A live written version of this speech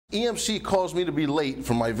EMC caused me to be late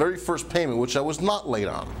for my very first payment, which I was not late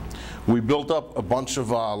on. We built up a bunch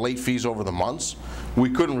of late fees over the months. We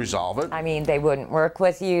couldn't resolve it. I mean, they wouldn't work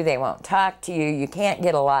with you, they won't talk to you, you can't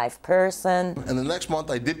get a live person. And the next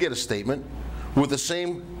month I did get a statement with the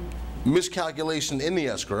same miscalculation in the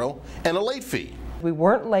escrow and a late fee. We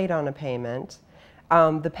weren't late on a payment.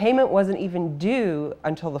 The payment wasn't even due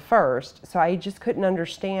until the 1st, so I just couldn't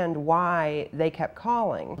understand why they kept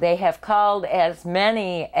calling. They have called as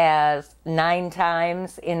many as 9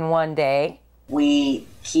 times in one day. We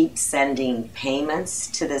keep sending payments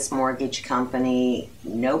to this mortgage company.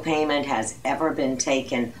 No payment has ever been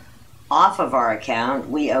taken off of our account.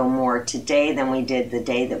 We owe more today than we did the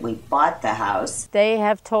day that we bought the house. They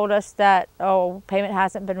have told us that, oh, payment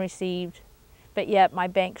hasn't been received, but yet my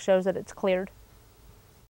bank shows that it's cleared.